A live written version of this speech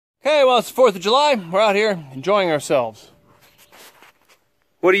Okay, well, it's the 4th of July. We're out here enjoying ourselves.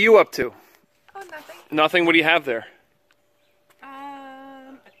 What are you up to? Oh, nothing. Nothing? What do you have there?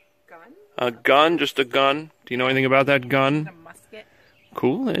 A gun. A gun? Just a gun? Do you know anything about that gun? A musket.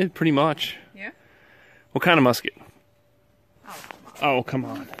 Cool, pretty much. Yeah? What kind of musket? Oh, come on. Oh, come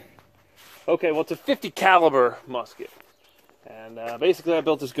on. Okay, well, it's a .50 caliber musket. And basically I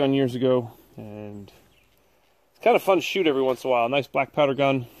built this gun years ago, and it's kind of fun to shoot every once in a while. Nice black powder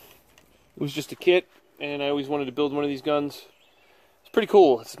gun. It was just a kit, and I always wanted to build one of these guns. It's pretty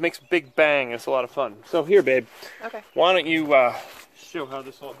cool. It makes a big bang. It's a lot of fun. So here, babe. Okay. Why don't you show how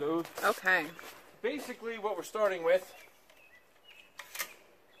this all goes? Okay. Basically, what we're starting with.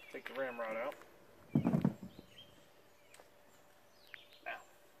 Take the ramrod out. Now,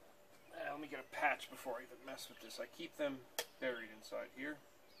 let me get a patch before I even mess with this. I keep them buried inside here.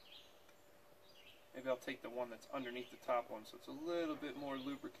 Maybe I'll take the one that's underneath the top one, so it's a little bit more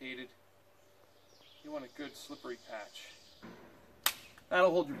lubricated. You want a good slippery patch.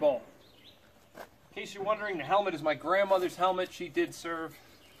 That'll hold your ball. In case you're wondering, the helmet is my grandmother's helmet. She did serve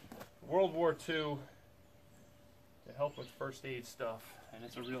World War II to help with first aid stuff, and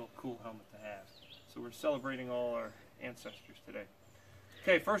it's a real cool helmet to have. So we're celebrating all our ancestors today.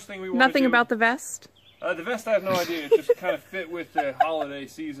 Okay, first thing we want to do... Nothing about the vest? The vest, I have no idea. It just kind of fit with the holiday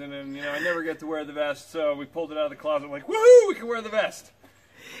season, and you know, I never get to wear the vest, so we pulled it out of the closet. We're like, woohoo, we can wear the vest.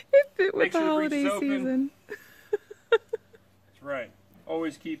 It fit with Make sure the holiday season. That's right.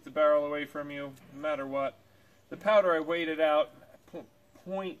 Always keep the barrel away from you, no matter what. The powder, I weighed it out.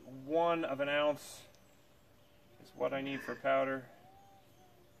 0.1 of an ounce is what I need for powder.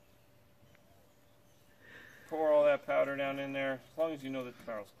 Pour all that powder down in there, as long as you know that the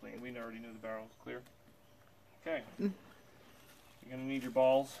barrel's clean. We already knew the barrel was clear. Okay. You're going to need your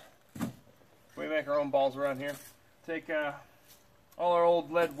balls. We make our own balls around here. Take all our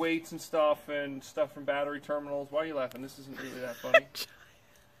old lead weights and stuff from battery terminals. Why are you laughing? This isn't really that funny.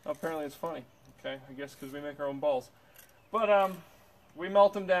 Oh, apparently it's funny. Okay, I guess because we make our own balls. But we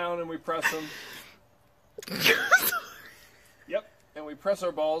melt them down and we press them. Yep, and we press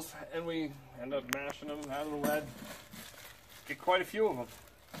our balls and we end up mashing them out of the lead. Get quite a few of them.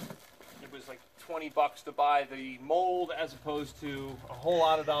 It was like $20 to buy the mold as opposed to a whole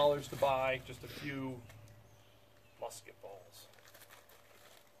lot of dollars to buy just a few musket balls.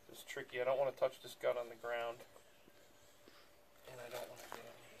 It's tricky. I don't want to touch this gun on the ground, and I don't want to get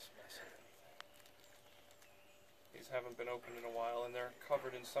any of this mess. These haven't been opened in a while, and they're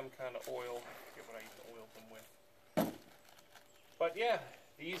covered in some kind of oil. I forget what I even oiled them with. But yeah,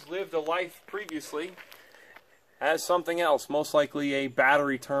 these lived a life previously as something else, most likely a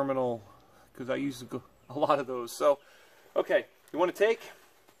battery terminal, because I use a lot of those. So, okay, you want to take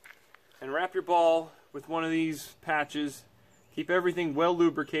and wrap your ball with one of these patches. Keep everything well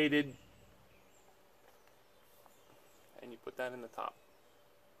lubricated, and you put that in the top.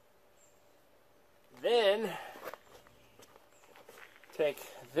 Then, take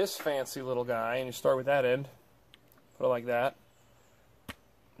this fancy little guy, and you start with that end. Put it like that,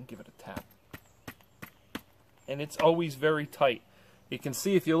 and give it a tap. And it's always very tight. You can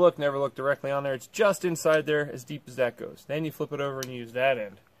see if you look, never look directly on there, it's just inside there, as deep as that goes. Then you flip it over and you use that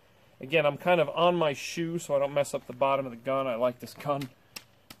end. Again, I'm kind of on my shoe so I don't mess up the bottom of the gun. I like this gun.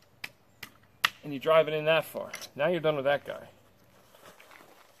 And you drive it in that far. Now you're done with that guy.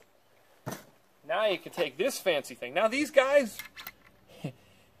 Now you can take this fancy thing. Now these guys, in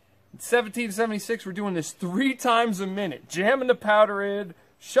 1776, we're doing this 3 times a minute. Jamming the powder in,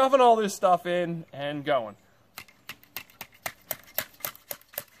 shoving all this stuff in, and going.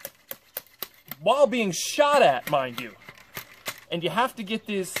 While being shot at, mind you. And you have to get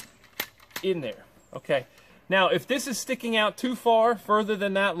this in there. Okay. Now, if this is sticking out too far, further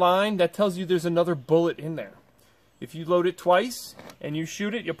than that line, that tells you there's another bullet in there. If you load it twice and you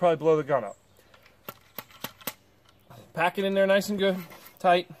shoot it, you'll probably blow the gun up. Pack it in there nice and good,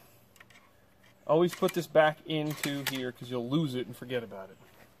 tight. Always put this back into here because you'll lose it and forget about it.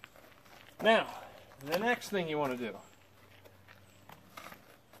 Now, the next thing you want to do.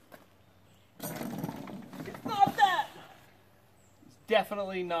 It's not that! It's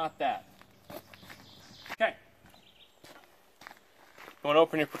definitely not that. Okay. You want to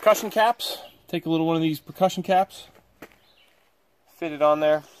open your percussion caps? Take a little one of these percussion caps. Fit it on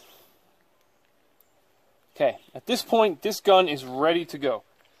there. Okay, at this point, this gun is ready to go.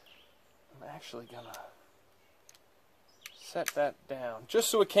 I'm actually gonna set that down just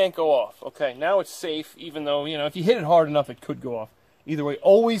so it can't go off. Okay, now it's safe, even though, you know, if you hit it hard enough, it could go off. Either way,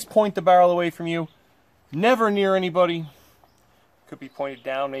 always point the barrel away from you. Never near anybody. Could be pointed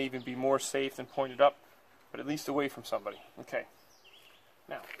down, may even be more safe than pointed up, but at least away from somebody. Okay.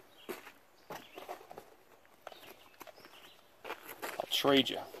 Now, trade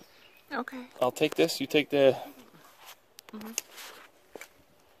you. Okay. I'll take this. You take the...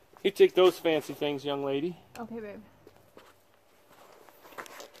 You take those fancy things, young lady. Okay, babe.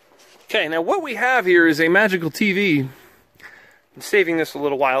 Okay, now what we have here is a magical TV. I'm saving this a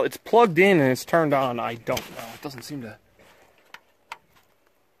little while. It's plugged in and it's turned on. I don't know. It doesn't seem to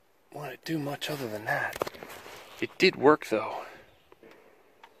want to do much other than that. It did work, though.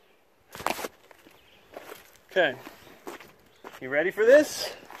 Okay. You ready for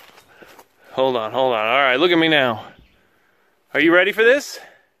this? Hold on, hold on. All right, look at me now. Are you ready for this?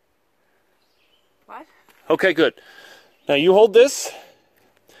 What? Okay, good. Now you hold this.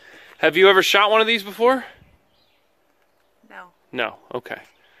 Have you ever shot one of these before? No. No. Okay.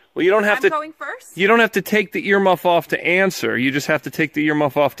 Well, you don't have I'm to. going first? You don't have to take the earmuff off to answer. You just have to take the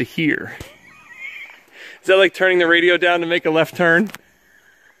earmuff off to hear. Is that like turning the radio down to make a left turn?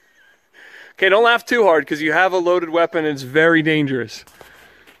 Okay, don't laugh too hard because you have a loaded weapon and it's very dangerous.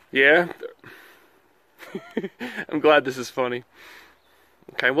 Yeah? I'm glad this is funny.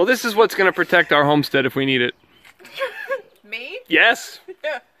 Okay, well, this is what's going to protect our homestead if we need it. Me? Yes?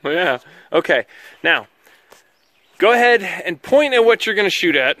 Yeah. Well, yeah. Okay, now, go ahead and point at what you're going to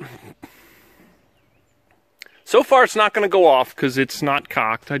shoot at. So far, it's not going to go off because it's not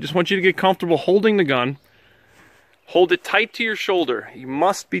cocked. I just want you to get comfortable holding the gun. Hold it tight to your shoulder. You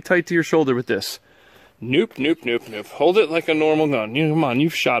must be tight to your shoulder with this. Nope, nope, nope, nope. Hold it like a normal gun. Come on,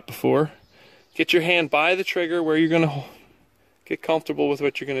 you've shot before. Get your hand by the trigger where you're going to get comfortable with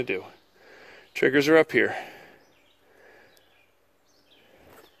what you're going to do. Triggers are up here.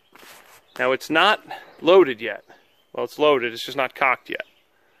 Now, it's not loaded yet. Well, it's loaded. It's just not cocked yet.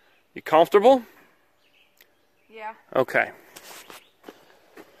 You comfortable? Yeah. Okay.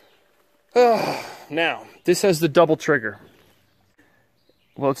 Now, this has the double trigger.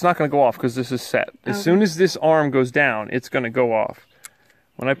 Well, it's not going to go off because this is set. As soon as this arm goes down, it's going to go off.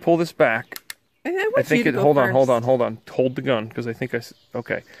 When I pull this back, I think it... Hold on. Hold the gun because I think I...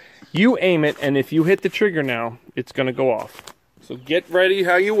 Okay. You aim it, and if you hit the trigger now, it's going to go off. So get ready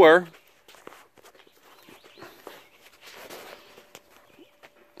how you were.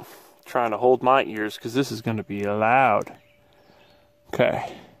 Trying to hold my ears because this is going to be loud.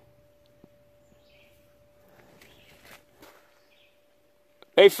 Okay.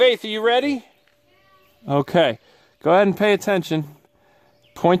 Hey, Faith, are you ready? Okay. Go ahead and pay attention.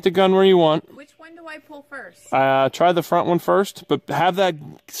 Point the gun where you want. Which one do I pull first? Try the front one first, but have that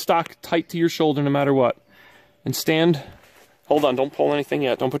stock tight to your shoulder no matter what. And stand. Hold on, don't pull anything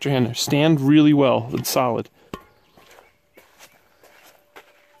yet. Don't put your hand there. Stand really well and solid.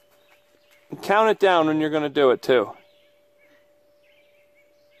 Count it down when you're going to do it, too.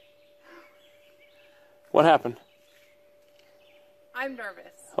 What happened? I'm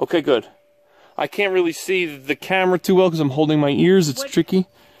nervous. Okay, good. I can't really see the camera too well because I'm holding my ears. It's tricky.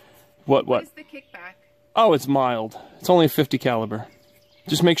 What? What is the kickback? Oh, it's mild. It's only a 50 caliber.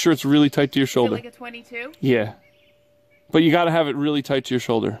 Just make sure it's really tight to your shoulder. Is it like a 22? Yeah. But you got to have it really tight to your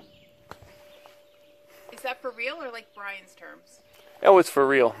shoulder. Is that for real or like Brian's terms? Oh, it's for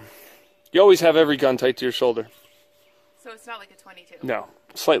real. You always have every gun tight to your shoulder. So it's not like a 22? No,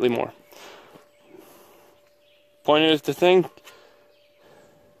 slightly more. Point it at the thing.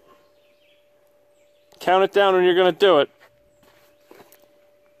 Count it down when you're going to do it.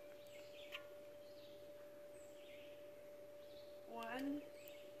 1,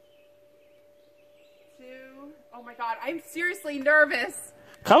 2. Oh my god, I'm seriously nervous.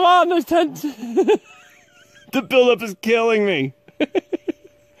 Come on, there's 10. The buildup is killing me.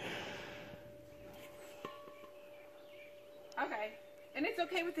 Okay. And it's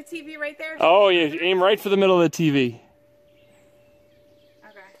okay with the TV right there? Oh, yeah, aim right for the middle of the TV.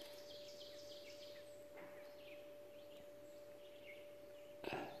 Okay.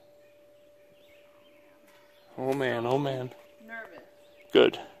 Oh man, oh man. Nervous.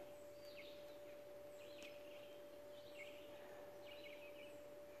 Good.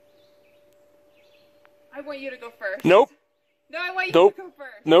 I want you to go first. Nope. No, I want you Nope. to go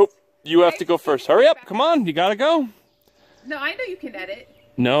first. Nope. You have to go first. Hurry up. Come on. You gotta go. No, I know you can edit.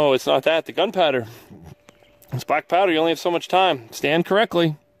 No, it's not that. The gunpowder. It's black powder. You only have so much time. Stand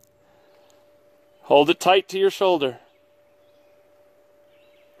correctly. Hold it tight to your shoulder.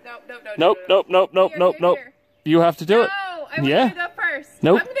 Nope. You have to do it. No, I want you to go first.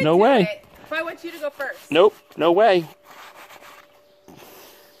 Nope, I'm gonna no do way. it, but I want you to go first. Nope, no way.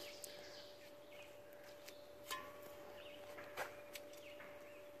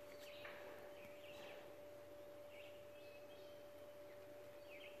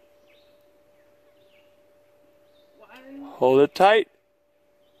 Hold it tight.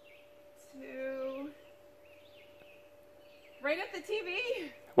 2. Right at the TV.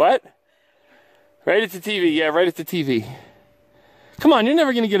 What? Right at the TV, yeah, right at the TV. Come on, you're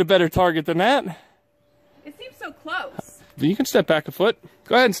never going to get a better target than that. It seems so close. You can step back a foot.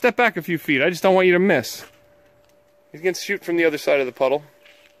 Go ahead and step back a few feet. I just don't want you to miss. He's going to shoot from the other side of the puddle.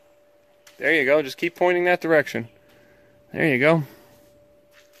 There you go. Just keep pointing that direction. There you go.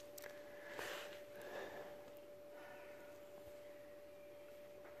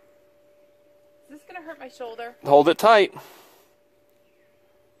 Is this going to hurt my shoulder? Hold it tight.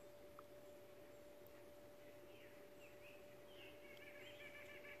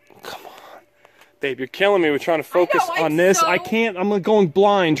 Come on. Babe, you're killing me. We're trying to focus on this. I can't. I'm going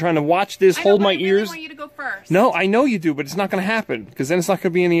blind trying to watch this, hold my ears. I want you to go first. No, I know you do, but it's not going to happen because then it's not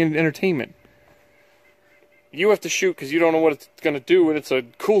going to be any entertainment. You have to shoot because you don't know what it's going to do, and it's a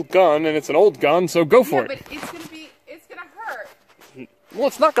cool gun, and it's an old gun, so go for it. But it's going to hurt. Well,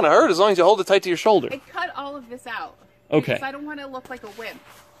 it's not going to hurt as long as you hold it tight to your shoulder. I cut all of this out. Okay. Because I don't want to look like a wimp.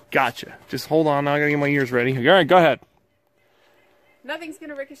 Gotcha. Just hold on. Now I got to get my ears ready. All right, go ahead. Nothing's going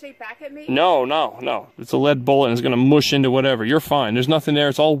to ricochet back at me? No, no, no. It's a lead bullet, and it's going to mush into whatever. You're fine. There's nothing there.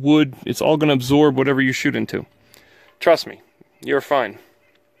 It's all wood. It's all going to absorb whatever you shoot into. Trust me. You're fine.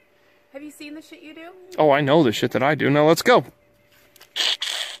 Have you seen the shit you do? Oh, I know the shit that I do. Now let's go.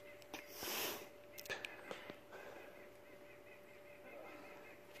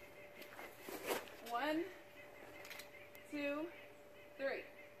 One, two, three.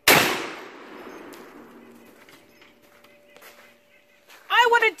 I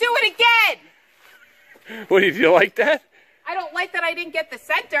want to do it again! What, do you like that? I don't like that I didn't get the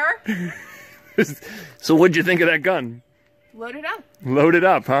center. So what'd you think of that gun? Load it up. Load it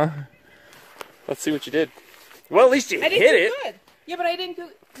up, huh? Let's see what you did. Well, at least you hit it. Good. Yeah, but I didn't do...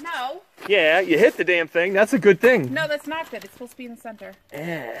 No. Yeah, you hit the damn thing. That's a good thing. No, that's not good. It's supposed to be in the center.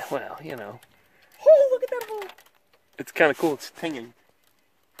 Yeah, well, you know. Oh, look at that hole. It's kind of cool. It's tinging.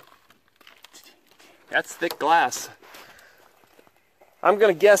 That's thick glass. I'm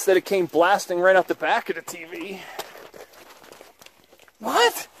going to guess that it came blasting right out the back of the TV.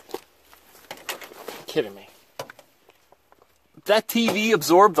 What? You're kidding me. That TV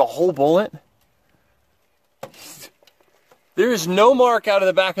absorbed the whole bullet? There is no mark out of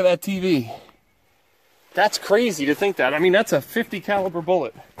the back of that TV. That's crazy to think that. I mean, that's a 50 caliber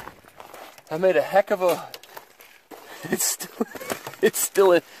bullet. I made a heck of a... It's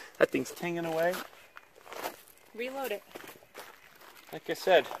still in... That thing's tinging away. Reload it. Like I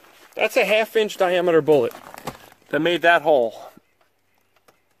said, that's a 1/2-inch diameter bullet that made that hole.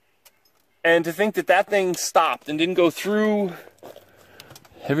 And to think that that thing stopped and didn't go through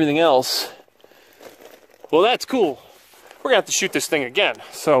everything else, well, that's cool. We're going to have to shoot this thing again.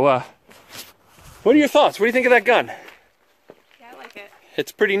 So, what are your thoughts? What do you think of that gun? Yeah, I like it.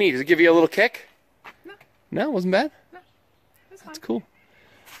 It's pretty neat. Does it give you a little kick? No. No, it wasn't bad? No. It was fun. That's cool.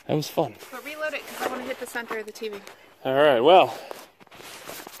 That was fun. But reload it because I want to hit the center of the TV. All right, well,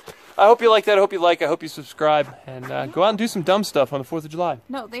 I hope you like that. I hope you like. I hope you subscribe. And go out and do some dumb stuff on the 4th of July.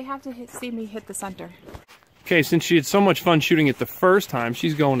 No, they have to see me hit the center. Okay, since she had so much fun shooting it the first time,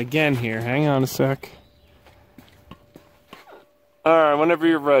 she's going again here. Hang on a sec. All right, whenever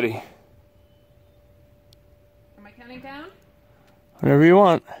you're ready. Am I counting down? Whenever you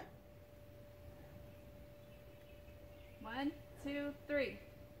want. 1, 2, 3.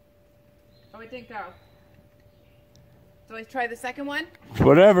 Oh, it didn't go. Do I try the second one?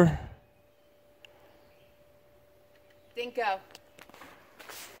 Whatever. Didn't go.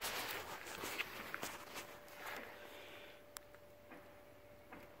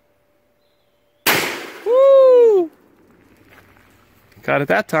 Woo! Got it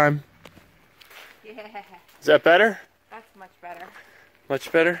that time. Yeah. Is that better? That's much better.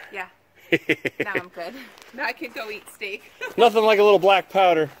 Much better? Yeah. Now I'm good. Now I can go eat steak. Nothing like a little black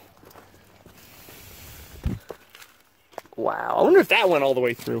powder. Wow, I wonder if that went all the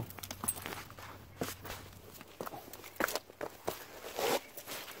way through.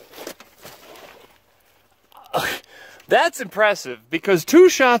 That's impressive, because 2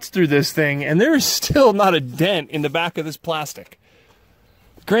 shots through this thing, and there's still not a dent in the back of this plastic.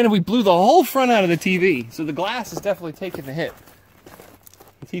 Granted, we blew the whole front out of the TV, so the glass is definitely taking the hit.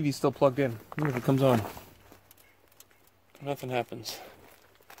 The TV's still plugged in. I wonder if it comes on. Nothing happens.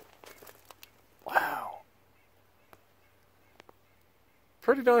 Wow.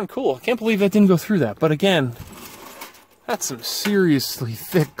 Pretty darn cool. I can't believe that didn't go through that. But again, that's some seriously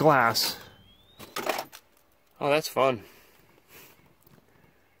thick glass. Oh, that's fun.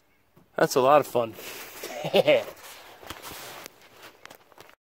 That's a lot of fun.